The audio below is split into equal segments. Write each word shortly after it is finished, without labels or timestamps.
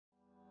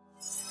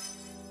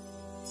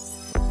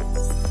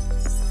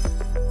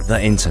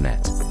The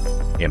Internet,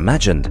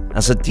 imagined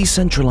as a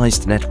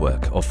decentralized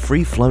network of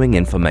free-flowing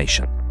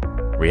information.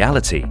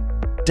 Reality,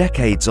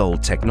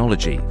 decades-old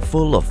technology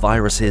full of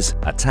viruses,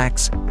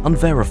 attacks,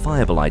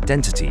 unverifiable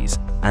identities,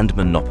 and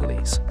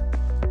monopolies.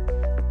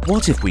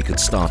 What if we could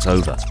start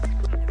over?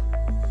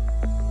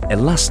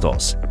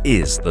 Elastos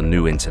is the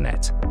new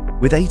Internet.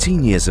 With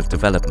 18 years of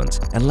development,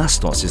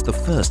 Elastos is the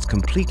first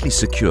completely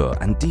secure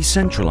and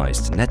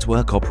decentralized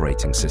network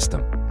operating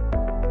system.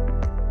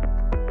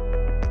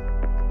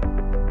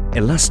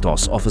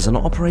 Elastos offers an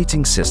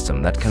operating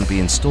system that can be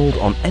installed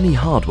on any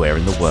hardware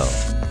in the world,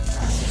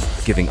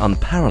 giving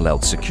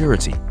unparalleled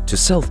security to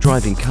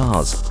self-driving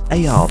cars,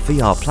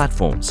 AR/VR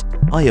platforms,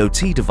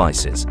 IoT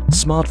devices,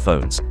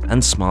 smartphones,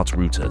 and smart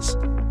routers.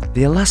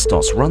 The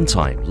Elastos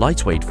Runtime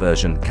lightweight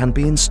version can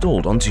be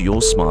installed onto your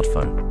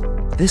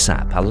smartphone. This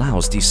app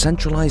allows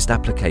decentralized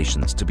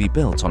applications to be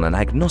built on an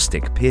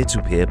agnostic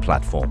peer-to-peer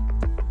platform.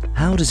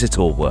 How does it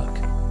all work?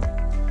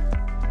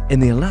 In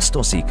the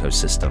Elastos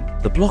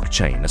ecosystem, the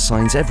blockchain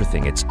assigns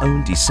everything its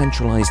own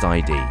decentralized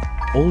ID.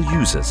 All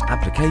users,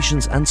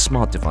 applications, and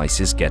smart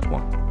devices get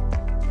one.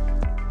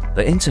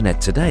 The Internet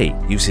today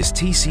uses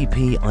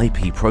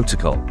TCP/IP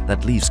protocol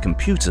that leaves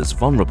computers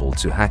vulnerable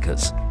to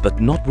hackers, but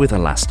not with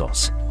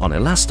Elastos. On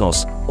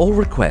Elastos, all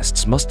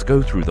requests must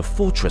go through the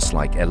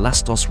fortress-like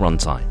Elastos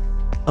runtime.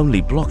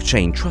 Only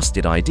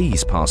blockchain-trusted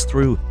IDs pass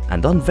through,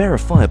 and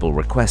unverifiable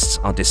requests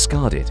are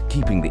discarded,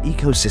 keeping the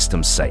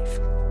ecosystem safe.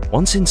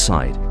 Once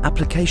inside,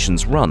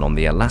 applications run on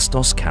the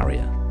Elastos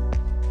carrier.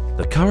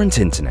 The current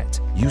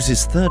Internet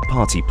uses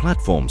third-party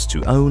platforms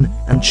to own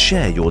and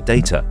share your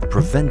data,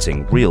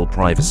 preventing real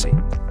privacy.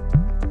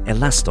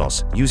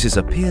 Elastos uses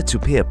a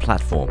peer-to-peer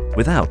platform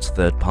without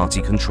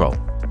third-party control.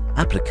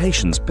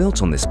 Applications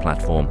built on this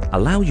platform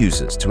allow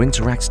users to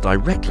interact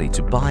directly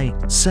to buy,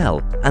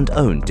 sell, and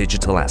own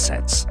digital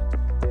assets.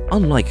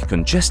 Unlike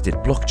congested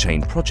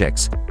blockchain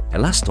projects,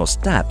 Elastos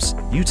dApps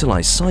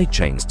utilize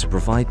sidechains to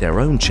provide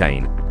their own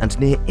chain and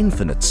near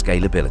infinite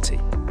scalability.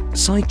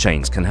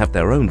 Sidechains can have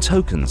their own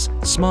tokens,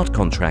 smart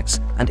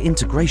contracts, and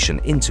integration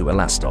into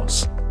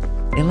Elastos.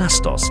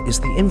 Elastos is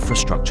the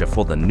infrastructure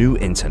for the new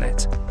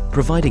Internet,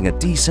 providing a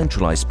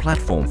decentralized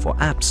platform for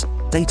apps,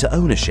 data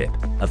ownership,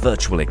 a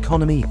virtual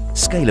economy,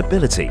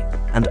 scalability,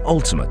 and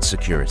ultimate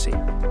security.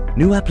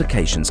 New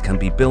applications can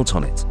be built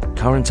on it,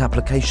 current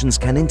applications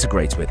can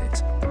integrate with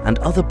it, and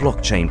other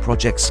blockchain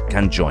projects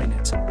can join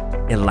it.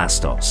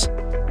 Elastos.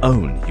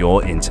 Own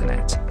your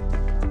Internet.